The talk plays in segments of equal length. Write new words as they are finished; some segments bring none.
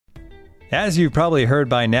As you've probably heard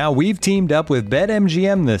by now, we've teamed up with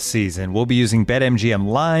BetMGM this season. We'll be using BetMGM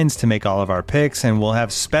lines to make all of our picks, and we'll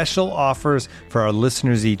have special offers for our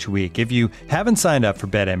listeners each week. If you haven't signed up for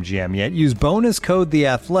BetMGM yet, use bonus code The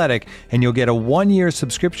Athletic, and you'll get a 1-year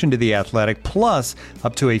subscription to The Athletic, plus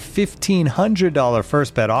up to a $1,500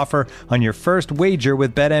 first bet offer on your first wager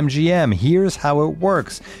with BetMGM. Here's how it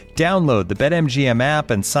works. Download the BetMGM app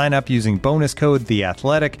and sign up using bonus code The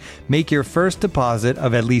Athletic. Make your first deposit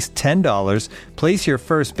of at least $10. Place your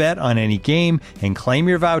first bet on any game and claim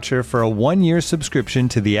your voucher for a 1-year subscription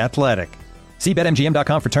to The Athletic. See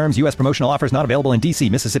BetMGM.com for terms. U.S. promotional offers not available in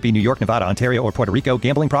D.C., Mississippi, New York, Nevada, Ontario, or Puerto Rico.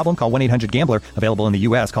 Gambling problem? Call 1-800-GAMBLER. Available in the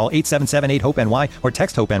U.S. Call 877-8-HOPE-NY or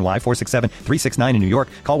text HOPE-NY 467-369 in New York.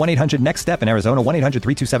 Call 1-800-NEXT-STEP in Arizona.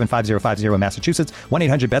 1-800-327-5050 in Massachusetts.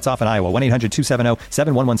 1-800-BETS-OFF in Iowa.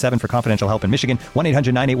 1-800-270-7117 for confidential help in Michigan.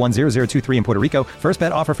 1-800-981-0023 in Puerto Rico. First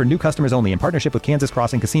bet offer for new customers only in partnership with Kansas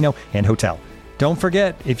Crossing Casino and Hotel. Don't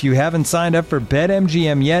forget, if you haven't signed up for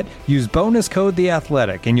BetMGM yet, use bonus code The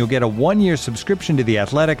Athletic, and you'll get a 1-year subscription to The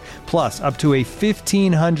Athletic, plus up to a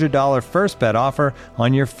 $1,500 first bet offer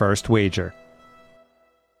on your first wager.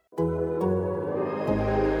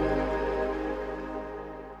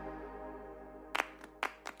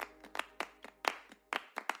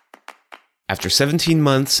 After 17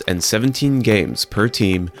 months and 17 games per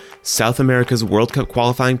team, South America's World Cup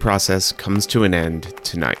qualifying process comes to an end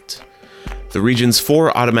tonight. The region's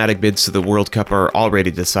 4 automatic bids to the World Cup are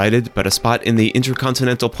already decided, but a spot in the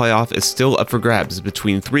Intercontinental Playoff is still up for grabs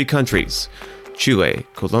between 3 countries: Chile,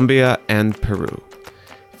 Colombia, and Peru.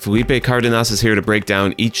 Felipe Cardenas is here to break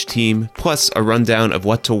down each team, plus a rundown of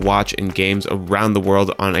what to watch in games around the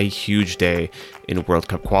world on a huge day in World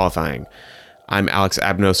Cup qualifying. I'm Alex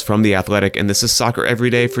Abnos from The Athletic, and this is Soccer Every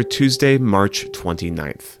Day for Tuesday, March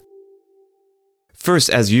 29th.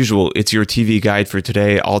 First, as usual, it's your TV guide for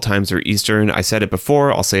today. All times are Eastern. I said it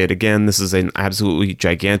before, I'll say it again. This is an absolutely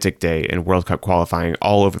gigantic day in World Cup qualifying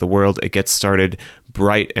all over the world. It gets started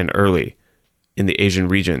bright and early in the Asian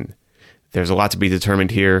region. There's a lot to be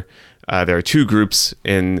determined here. There are 2 groups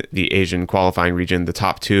in the Asian qualifying region. The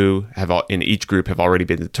top 2 in each group have already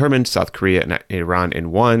been determined: South Korea and Iran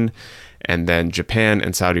in one, and then Japan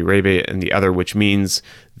and Saudi Arabia in the other, which means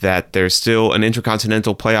that there's still an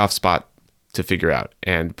intercontinental playoff spot to figure out.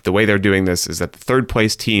 And the way they're doing this is that the 3rd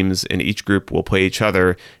place teams in each group will play each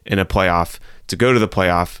other in a playoff to go to the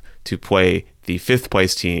playoff to play the 5th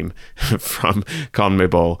place team from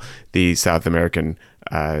CONMEBOL, the South American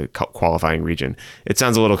qualifying region. It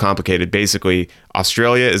sounds a little complicated. Basically,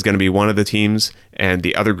 Australia is going to be one of the teams, and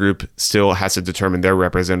the other group still has to determine their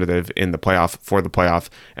representative in the playoff for the playoff.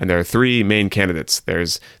 And there are 3 main candidates.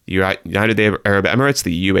 There's the United Arab Emirates,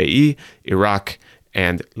 the UAE, Iraq,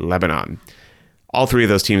 and Lebanon. All 3 of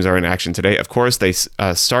those teams are in action today. Of course, they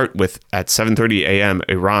start with, at 7:30 a.m.,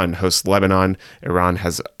 Iran hosts Lebanon. Iran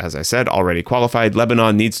has, as I said, already qualified.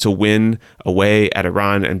 Lebanon needs to win away at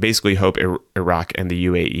Iran and basically hope Iraq and the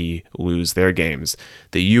UAE lose their games.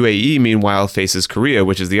 The UAE, meanwhile, faces Korea,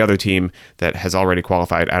 which is the other team that has already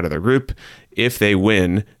qualified out of their group. If they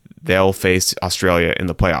win, they'll face Australia in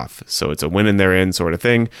the playoff. So it's a win and they're in sort of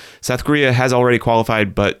thing. South Korea has already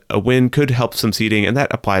qualified, but a win could help some seeding, and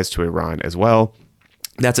that applies to Iran as well.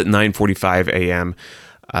 That's at 9:45 a.m.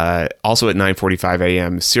 Also at 9:45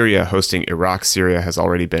 a.m., Syria hosting Iraq. Syria has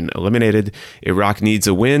already been eliminated. Iraq needs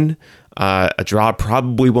a win. A draw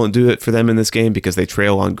probably won't do it for them in this game because they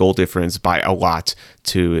trail on goal difference by a lot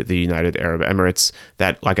to the United Arab Emirates.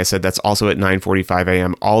 That, like I said, that's also at 9:45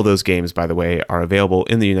 a.m. All those games, by the way, are available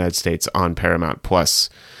in the United States on Paramount Plus.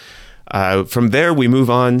 From there, we move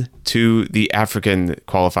on to the African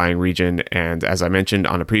qualifying region. And as I mentioned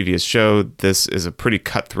on a previous show, this is a pretty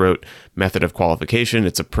cutthroat method of qualification.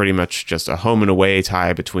 It's a pretty much just a home and away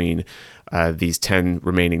tie between these 10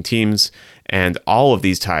 remaining teams. And all of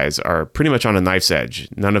these ties are pretty much on a knife's edge.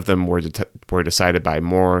 None of them were decided by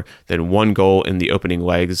more than 1 goal in the opening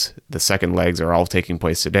legs. The second legs are all taking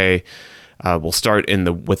place today. We'll start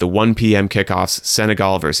with the 1 p.m. kickoffs.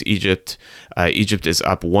 Senegal versus Egypt. Egypt is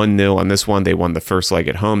up 1-0 on this one. They won the first leg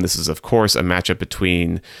at home. This is, of course, a matchup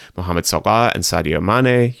between Mohamed Salah and Sadio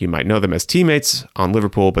Mane. You might know them as teammates on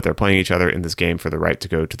Liverpool, but they're playing each other in this game for the right to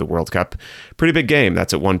go to the World Cup. Pretty big game.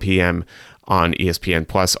 That's at 1 p.m. on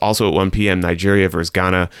ESPN+. Also at 1 p.m., Nigeria versus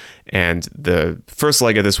Ghana. And the first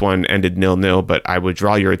leg of this one ended 0-0, but I would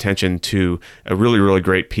draw your attention to a really, really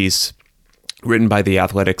great piece written by The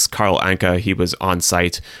Athletic's Carl Anka. He was on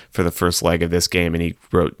site for the first leg of this game, and he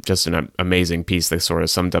wrote just an amazing piece that sort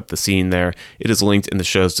of summed up the scene there. It is linked in the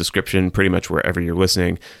show's description pretty much wherever you're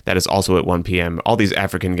listening. That is also at 1 p.m. All these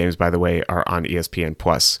African games, by the way, are on ESPN+.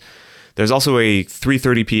 There's also a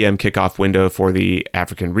 3:30 p.m. kickoff window for the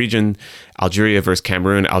African region. Algeria versus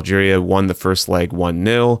Cameroon. Algeria won the first leg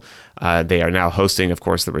 1-0. They are now hosting, of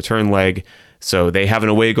course, the return leg. So they have an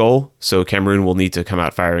away goal. So Cameroon will need to come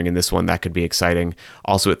out firing in this one. That could be exciting.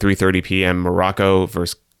 Also at 3:30 p.m., Morocco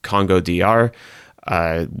versus Congo DR.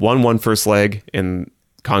 1-1 first leg in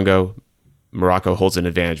Congo. Morocco holds an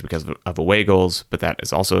advantage because of away goals, but that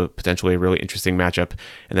is also potentially a really interesting matchup.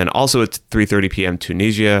 And then also at 3:30 p.m.,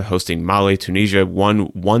 Tunisia hosting Mali. Tunisia won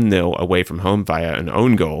 1-0 away from home via an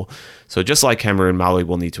own goal. So just like Cameroon, Mali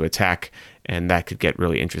will need to attack, and that could get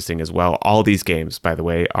really interesting as well. All these games, by the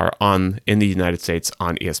way, are on in the United States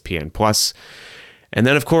on ESPN+. And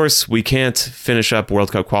then, of course, we can't finish up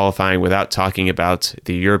World Cup qualifying without talking about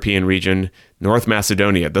the European region, North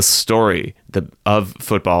Macedonia, the story of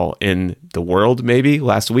football in the world, maybe,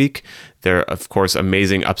 last week. Their, of course,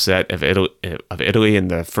 amazing upset of Italy in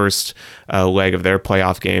the first leg of their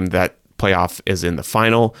playoff game. That playoff is in the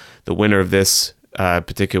final. The winner of this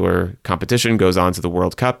particular competition goes on to the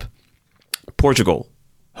World Cup. Portugal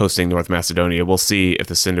hosting North Macedonia. We'll see if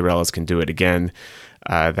the Cinderellas can do it again.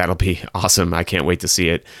 That'll be awesome. I can't wait to see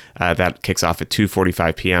it. That kicks off at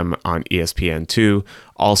 2:45 p.m. on ESPN2.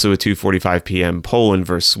 Also at 2:45 p.m., Poland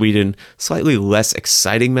versus Sweden. Slightly less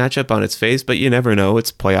exciting matchup on its face, but you never know.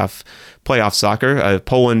 It's playoff soccer.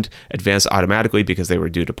 Poland advanced automatically because they were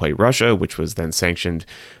due to play Russia, which was then sanctioned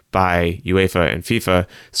by UEFA and FIFA.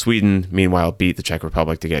 Sweden, meanwhile, beat the Czech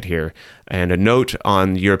Republic to get here. And a note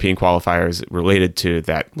on European qualifiers related to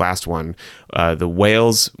that last one. The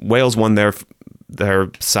Wales won their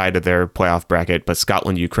side of their playoff bracket, but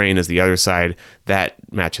Scotland-Ukraine is the other side. That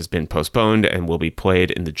match has been postponed and will be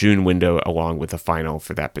played in the June window along with the final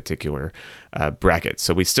for that particular bracket.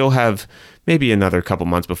 So we still have maybe another couple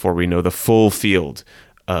months before we know the full field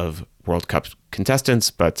of World Cup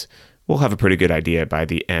contestants, but we'll have a pretty good idea by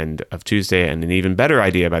the end of Tuesday and an even better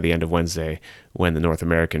idea by the end of Wednesday when the North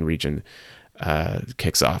American region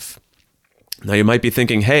kicks off. Now you might be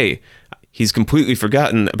thinking, hey, he's completely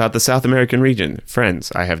forgotten about the South American region.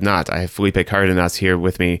 Friends, I have not. I have Felipe Cardenas here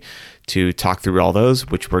with me to talk through all those,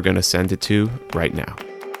 which we're going to send it to right now.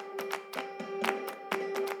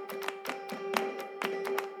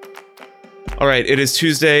 All right, it is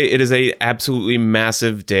Tuesday. It is a absolutely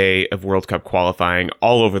massive day of World Cup qualifying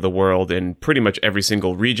all over the world in pretty much every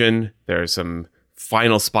single region. There are some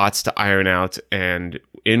final spots to iron out, and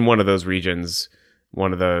in one of those regions,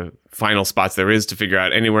 one of the final spots there is to figure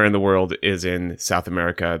out anywhere in the world is in South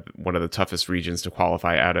America, one of the toughest regions to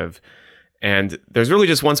qualify out of. And there's really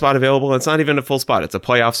just one spot available. It's not even a full spot. It's a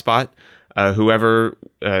playoff spot.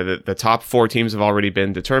 The top 4 teams have already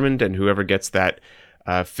been determined, and whoever gets that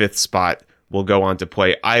 5th spot will go on to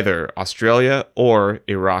play either Australia or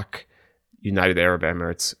Iraq, United Arab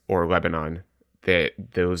Emirates, or Lebanon.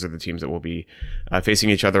 Those are the teams that will be facing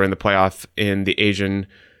each other in the playoff in the Asian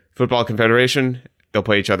Football Confederation. They'll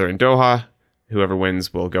play each other in Doha. Whoever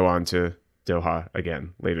wins will go on to Doha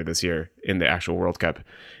again later this year in the actual World Cup.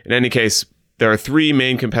 In any case, there are 3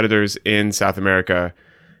 main competitors in South America,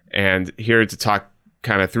 and here to talk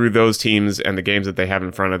kind of through those teams and the games that they have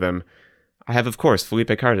in front of them, I have, of course,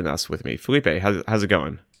 Felipe Cardenas with me. Felipe, how's it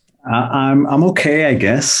going? I'm okay, I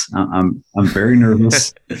guess. I'm very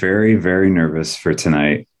nervous, very, very nervous for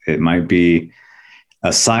tonight. It might be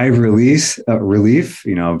a sigh of relief,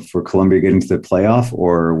 for Colombia getting to the playoff,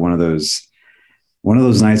 or one of those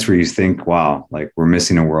nights where you think, wow, like we're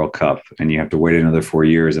missing a World Cup and you have to wait another 4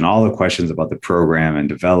 years, and all the questions about the program and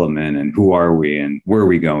development and who are we and where are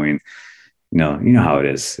we going? You know how it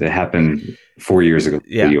is. It happened 4 years ago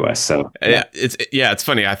in the U.S. So it's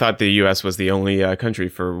funny. I thought the U.S. was the only country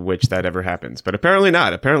for which that ever happens, but apparently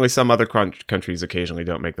not. Apparently some other countries occasionally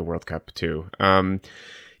don't make the World Cup too.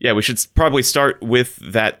 We should probably start with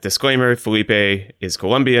that disclaimer. Felipe is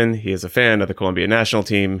Colombian. He is a fan of the Colombian national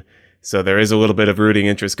team. So there is a little bit of rooting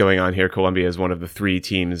interest going on here. Colombia is one of the 3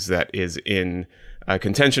 teams that is in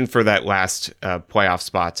contention for that last playoff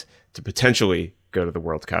spot to potentially go to the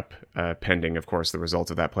World Cup, pending, of course, the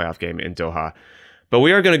results of that playoff game in Doha. But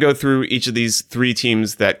we are going to go through each of these 3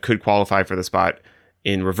 teams that could qualify for the spot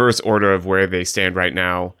in reverse order of where they stand right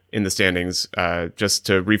now in the standings, just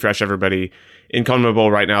to refresh everybody. In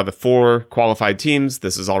CONMEBOL right now, the 4 qualified teams,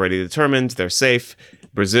 this is already determined. They're safe.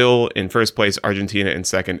 Brazil in first place, Argentina in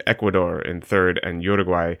second, Ecuador in third, and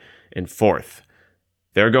Uruguay in fourth.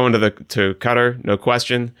 They're going to Qatar, no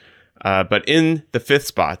question. But in the 5th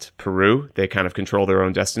spot, Peru, they kind of control their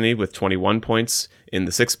own destiny with 21 points. In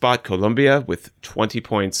the 6th spot, Colombia with 20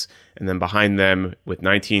 points. And then behind them with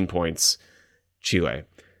 19 points, Chile.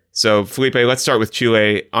 So, Felipe, let's start with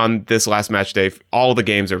Chile. On this last match day, all the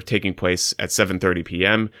games are taking place at 7:30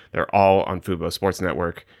 p.m. They're all on Fubo Sports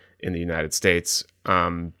Network in the United States.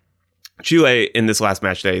 Chile, in this last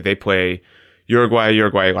match day, they play Uruguay.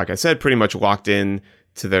 Uruguay, like I said, pretty much locked in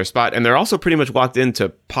to their spot. And they're also pretty much locked into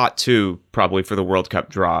pot 2, probably, for the World Cup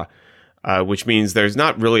draw, which means there's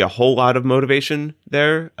not really a whole lot of motivation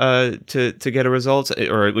there to get a result,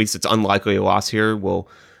 or at least it's unlikely a loss here will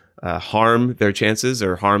harm their chances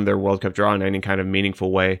or harm their World Cup draw in any kind of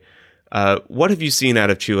meaningful way. What have you seen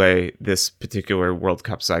out of Chile this particular World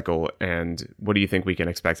Cup cycle, and what do you think we can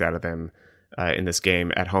expect out of them in this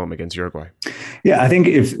game at home against Uruguay? Yeah, I think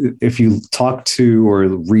if you talk to or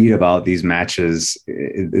read about these matches,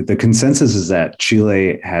 the consensus is that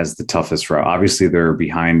Chile has the toughest route. Obviously, they're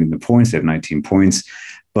behind in the points. They have 19 points.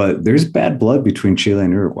 But there's bad blood between Chile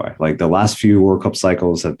and Uruguay. Like the last few World Cup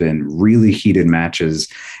cycles have been really heated matches.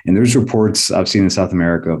 And there's reports I've seen in South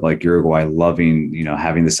America of like Uruguay loving,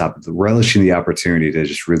 having this, relishing the opportunity to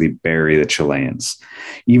just really bury the Chileans,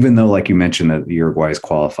 even though, like you mentioned, that Uruguay is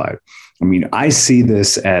qualified. I mean, I see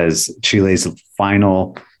this as Chile's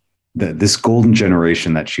final, this golden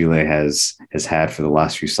generation that Chile has had for the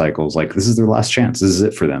last few cycles. Like this is their last chance. This is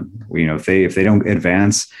it for them. If they don't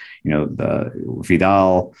advance, the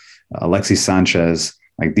Vidal, Alexis Sanchez,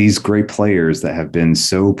 like these great players that have been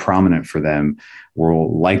so prominent for them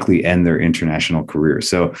will likely end their international career.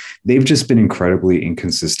 So they've just been incredibly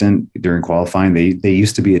inconsistent during qualifying. They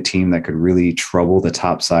used to be a team that could really trouble the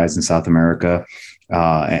top sides in South America.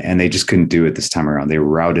 And they just couldn't do it this time around. They were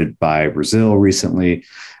routed by Brazil recently.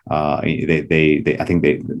 I think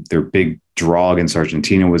their big draw against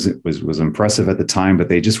Argentina was impressive at the time, but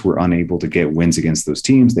they just were unable to get wins against those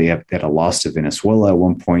teams. They had a loss to Venezuela at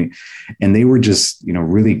one point, and they were just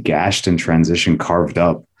really gashed in transition, carved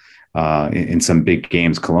up in some big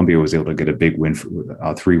games. Colombia was able to get a big win,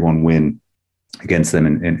 a 3-1 win against them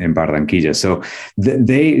in Barranquilla. So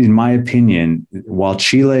they, in my opinion, while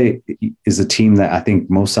Chile is a team that I think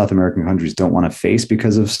most South American countries don't want to face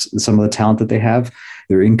because of some of the talent that they have,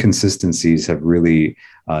 their inconsistencies have really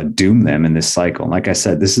doomed them in this cycle. And like I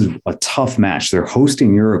said, this is a tough match. They're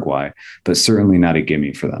hosting Uruguay, but certainly not a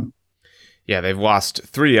gimme for them. Yeah, they've lost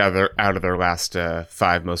 3 out of their last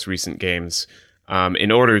 5 most recent games.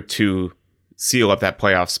 In order to seal up that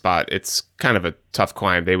playoff spot, it's kind of a tough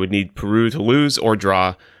climb. They would need Peru to lose or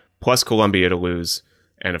draw, plus Colombia to lose,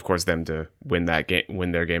 and of course them to win their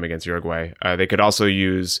game against Uruguay. They could also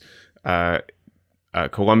use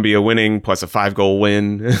Colombia winning plus a 5-goal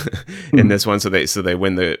win in this one, so they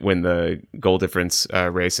win the goal difference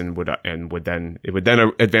race and would then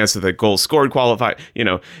advance to the goals scored qualify.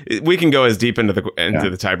 We can go as deep into the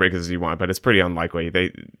tiebreakers as you want, but it's pretty unlikely.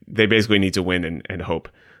 They basically need to win and hope.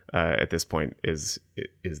 At this point is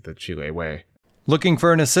the Chile way. Looking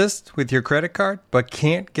for an assist with your credit card, but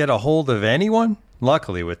can't get a hold of anyone?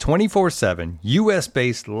 Luckily, with 24/7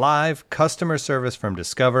 US-based live customer service from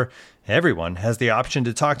Discover, everyone has the option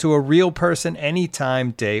to talk to a real person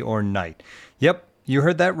anytime, day or night. Yep, you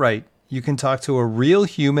heard that right. You can talk to a real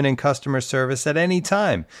human in customer service at any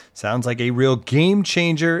time. Sounds like a real game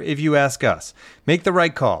changer if you ask us. Make the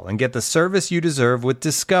right call and get the service you deserve with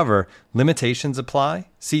Discover. Limitations apply.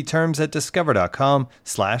 See terms at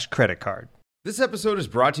discover.com/creditcard. This episode is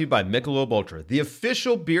brought to you by Michelob Ultra, the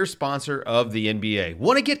official beer sponsor of the NBA.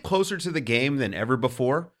 Want to get closer to the game than ever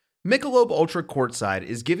before? Michelob Ultra Courtside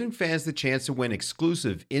is giving fans the chance to win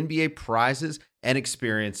exclusive NBA prizes and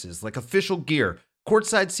experiences like official gear,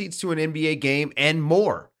 courtside seats to an NBA game, and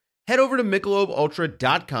more. Head over to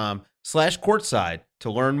MichelobUltra.com/courtside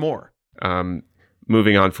to learn more.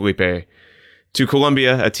 Moving on, Felipe, to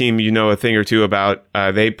Colombia, a team you know a thing or two about.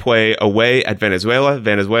 They play away at Venezuela.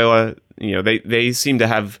 Venezuela, they seem to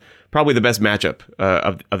have probably the best matchup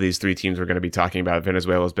of these 3 teams we're going to be talking about.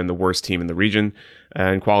 Venezuela has been the worst team in the region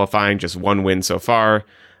in qualifying, just 1 win so far.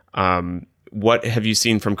 What have you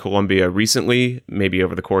seen from Colombia recently, maybe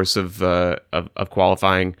over the course of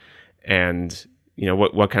qualifying? And,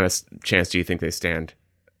 what kind of chance do you think they stand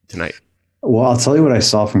tonight? Well, I'll tell you what I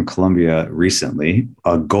saw from Colombia recently.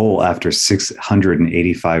 A goal after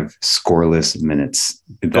 685 scoreless minutes.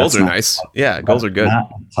 Goals are nice. Yeah, goals are good. Not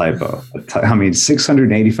a typo.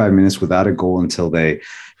 685 minutes without a goal until they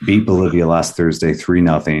beat Bolivia last Thursday,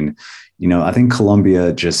 3-0. I think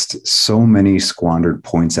Colombia just so many squandered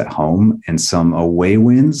points at home and some away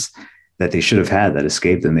wins that they should have had that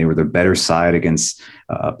escaped them. They were the better side against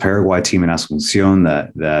a Paraguay team in Asunción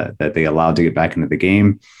that they allowed to get back into the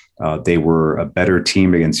game. They were a better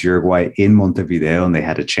team against Uruguay in Montevideo, and they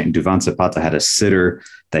had a chance. Duvan Zapata had a sitter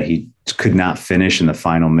that he could not finish in the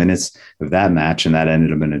final minutes of that match, and that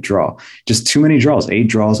ended up in a draw. Just too many draws, 8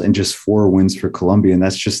 draws and just 4 wins for Colombia, and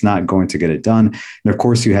that's just not going to get it done. And of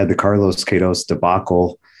course, you had the Carlos Queiroz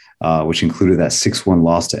debacle, which included that 6-1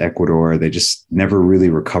 loss to Ecuador. They just never really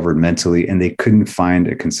recovered mentally, and they couldn't find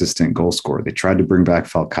a consistent goal scorer. They tried to bring back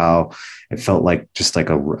Falcao. It felt like just like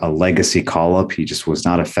a legacy call-up. He just was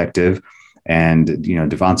not effective. And,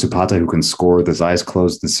 Duvan Zapata, who can score with his eyes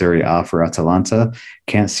closed in Serie A for Atalanta,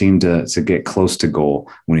 can't seem to get close to goal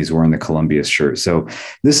when he's wearing the Colombia shirt. So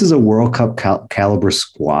this is a World Cup caliber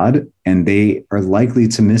squad, and they are likely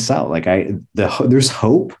to miss out. There's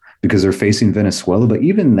hope, because they're facing Venezuela. But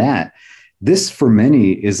even that, this for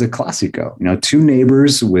many is a Clásico. 2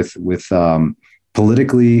 neighbors with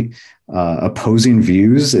politically opposing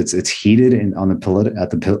views. It's heated at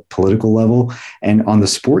the political level, and on the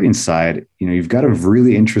sporting side, you've got a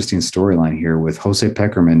really interesting storyline here with Jose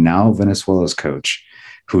Pekerman, now Venezuela's coach,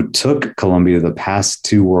 who took Colombia the past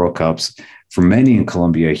 2 World Cups. For many in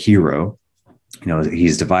Colombia, a hero.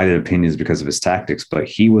 He's divided opinions because of his tactics, but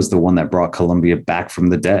he was the one that brought Colombia back from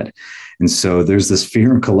the dead. And so there's this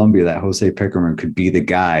fear in Colombia that Jose Pekerman could be the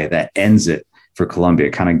guy that ends it for Colombia.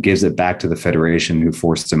 It kind of gives it back to the federation who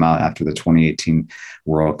forced him out after the 2018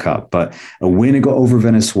 World Cup. But a win over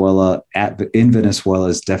Venezuela in Venezuela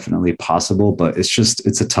is definitely possible, but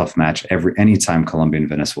it's a tough match anytime Colombia and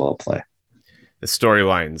Venezuela play. The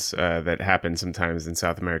storylines that happen sometimes in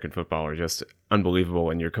South American football are just unbelievable.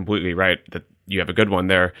 And you're completely right that you have a good one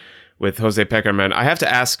there with Jose Pekerman. I have to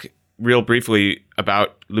ask real briefly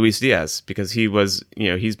about Luis Diaz, because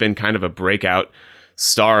he's been kind of a breakout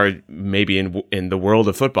star maybe in the world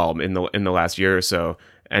of football in the last year or so.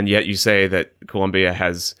 And yet you say that Colombia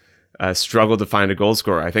has struggled to find a goal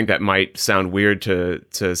scorer. I think that might sound weird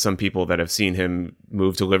to some people that have seen him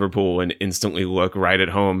move to Liverpool and instantly look right at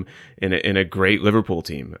home in a great Liverpool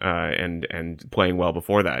team and playing well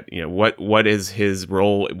before that. What is his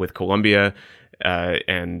role with Colombia,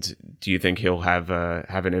 and do you think he'll have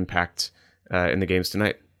an impact in the games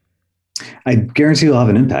tonight? I guarantee he'll have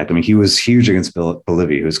an impact. I mean, he was huge against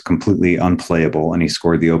Bolivia. He was completely unplayable, and he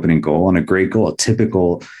scored the opening goal, and a great goal, a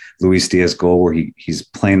typical Luis Diaz goal where he's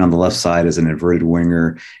playing on the left side as an inverted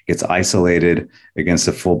winger, gets isolated against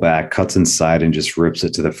a fullback, cuts inside, and just rips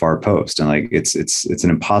it to the far post. And it's an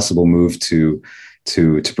impossible move to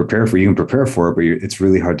prepare for. You can prepare for it, but it's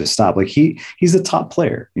really hard to stop. He's a top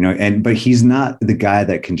player, but he's not the guy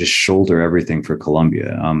that can just shoulder everything for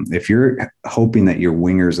Colombia. If you're hoping that your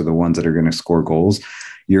wingers are the ones that are going to score goals,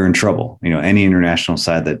 you're in trouble. Any international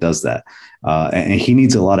side that does that. And he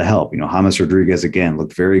needs a lot of help. James Rodriguez, again,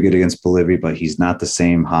 looked very good against Bolivia, but he's not the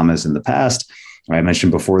same James in the past. I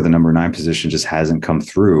mentioned before, the number 9 position just hasn't come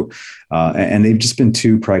through. And they've just been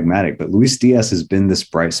too pragmatic. But Luis Diaz has been this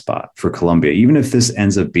bright spot for Colombia. Even if this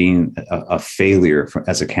ends up being a failure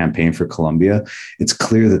as a campaign for Colombia, it's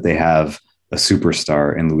clear that they have a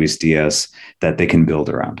superstar in Luis Diaz that they can build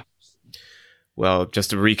around. Well, just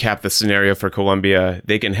to recap the scenario for Colombia,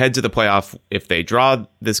 they can head to the playoff if they draw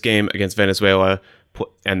this game against Venezuela,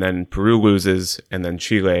 and then Peru loses, and then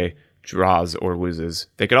Chile draws or loses.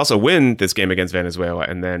 They could also win this game against Venezuela,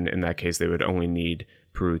 and then in that case, they would only need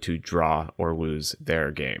Peru to draw or lose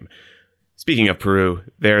their game. Speaking of Peru,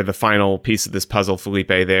 they're the final piece of this puzzle, Felipe.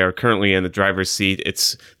 They are currently in the driver's seat.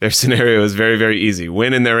 Their scenario is very, very easy.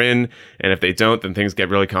 Win and they're in, and if they don't, then things get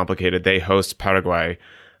really complicated. They host Paraguay.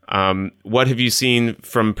 What have you seen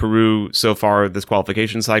from Peru so far this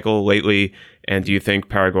qualification cycle lately? And do you think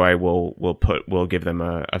Paraguay will give them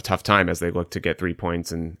a tough time as they look to get 3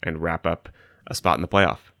 points and wrap up a spot in the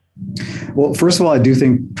playoff? Well, first of all, I do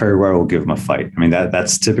think Paraguay will give them a fight. I mean,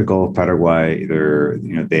 that's typical of Paraguay.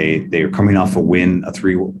 They are coming off a win, a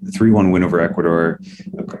 3-1 win over Ecuador,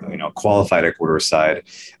 a qualified Ecuador side.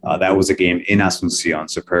 That was a game in Asunción,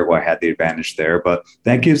 so Paraguay had the advantage there. But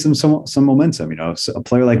that gives them some momentum. So a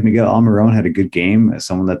player like Miguel Almirón had a good game, as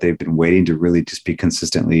someone that they've been waiting to really just be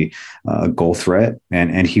consistently a goal threat,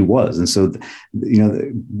 and he was. And so,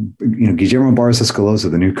 Guillermo Barros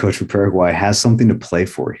Escalosa, the new coach for Paraguay, has something to play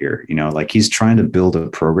for here. He's trying to build a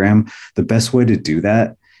program. The best way to do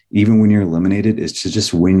that, even when you're eliminated, is to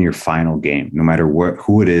just win your final game, no matter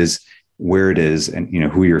who it is, where it is, and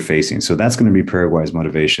who you're facing. So that's going to be Paraguay's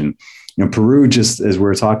motivation. Peru, just as we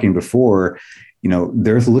were talking before,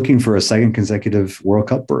 they're looking for a second consecutive World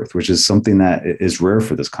Cup berth, which is something that is rare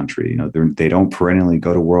for this country. They don't perennially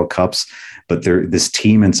go to World Cups, but they're this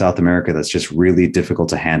team in South America that's just really difficult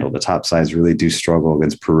to handle. The top sides really do struggle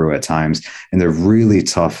against Peru at times, and they're really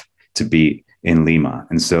tough to beat in Lima.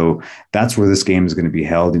 And so that's where this game is going to be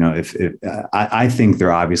held. If I think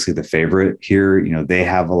they're obviously the favorite here. They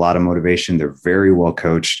have a lot of motivation. They're very well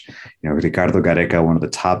coached. Ricardo Gareca, one of the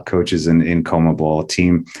top coaches in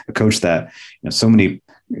CONMEBOL, a coach that so many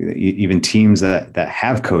even teams that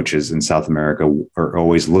have coaches in South America are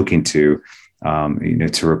always looking to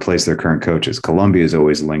replace their current coaches. Colombia is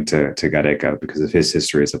always linked to Gareca because of his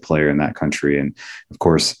history as a player in that country. And of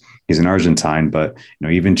course, he's an Argentine, but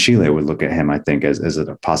even Chile would look at him, I think, as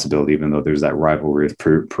a possibility, even though there's that rivalry with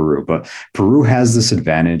Peru. But Peru has this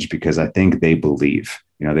advantage because I think they believe.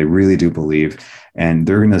 They really do believe, and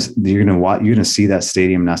you're gonna see that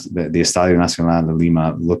stadium, the Estadio Nacional de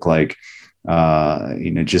Lima, look like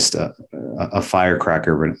just a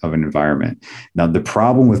firecracker of an environment. Now, the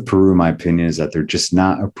problem with Peru, in my opinion, is that they're just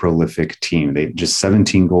not a prolific team. They just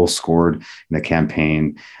 17 goals scored in the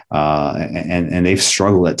campaign, and they've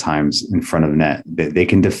struggled at times in front of net. They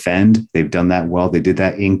can defend. They've done that well. They did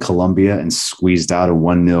that in Colombia and squeezed out a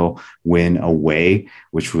 1-0 win away,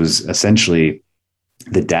 which was essentially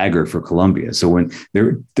the dagger for Colombia. So when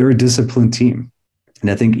they're a disciplined team. And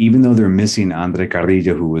I think even though they're missing Andre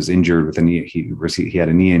Carrillo, who was injured with a knee, he had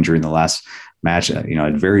a knee injury in the last match,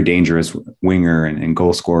 a very dangerous winger and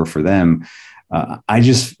goal scorer for them. I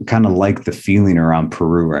just kind of like the feeling around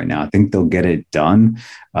Peru right now. I think they'll get it done.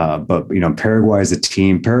 But Paraguay is a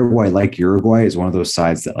team. Paraguay, like Uruguay, is one of those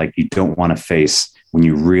sides that you don't want to face when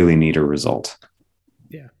you really need a result.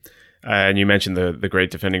 Yeah. And you mentioned the great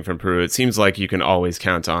defending from Peru. It seems like you can always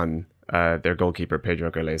count on their goalkeeper,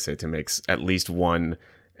 Pedro Gallese, to make at least one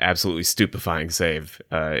absolutely stupefying save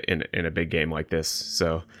in a big game like this.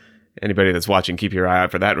 So anybody that's watching, keep your eye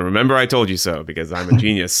out for that. And remember, I told you so, because I'm a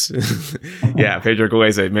genius. Yeah, Pedro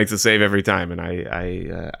Gallese makes a save every time, and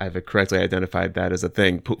I've correctly identified that as a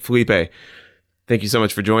thing. Felipe, thank you so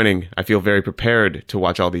much for joining. I feel very prepared to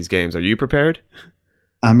watch all these games. Are you prepared?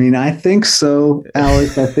 I think so,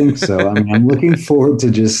 Alex. I think so. I'm looking forward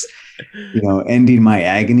to just ending my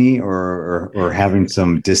agony or having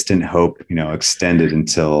some distant hope, extended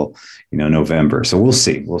until, November. So we'll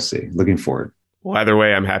see. Looking forward. Well, either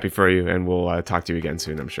way, I'm happy for you, and we'll talk to you again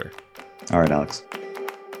soon, I'm sure. All right, Alex.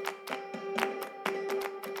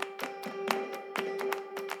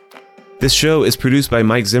 This show is produced by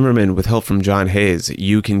Mike Zimmerman with help from John Hayes.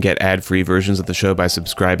 You can get ad-free versions of the show by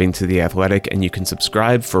subscribing to The Athletic, and you can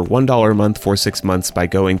subscribe for $1 a month for 6 months by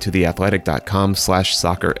going to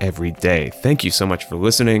theathletic.com/soccer every day. Thank you so much for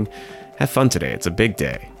listening. Have fun today. It's a big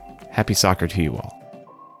day. Happy soccer to you all.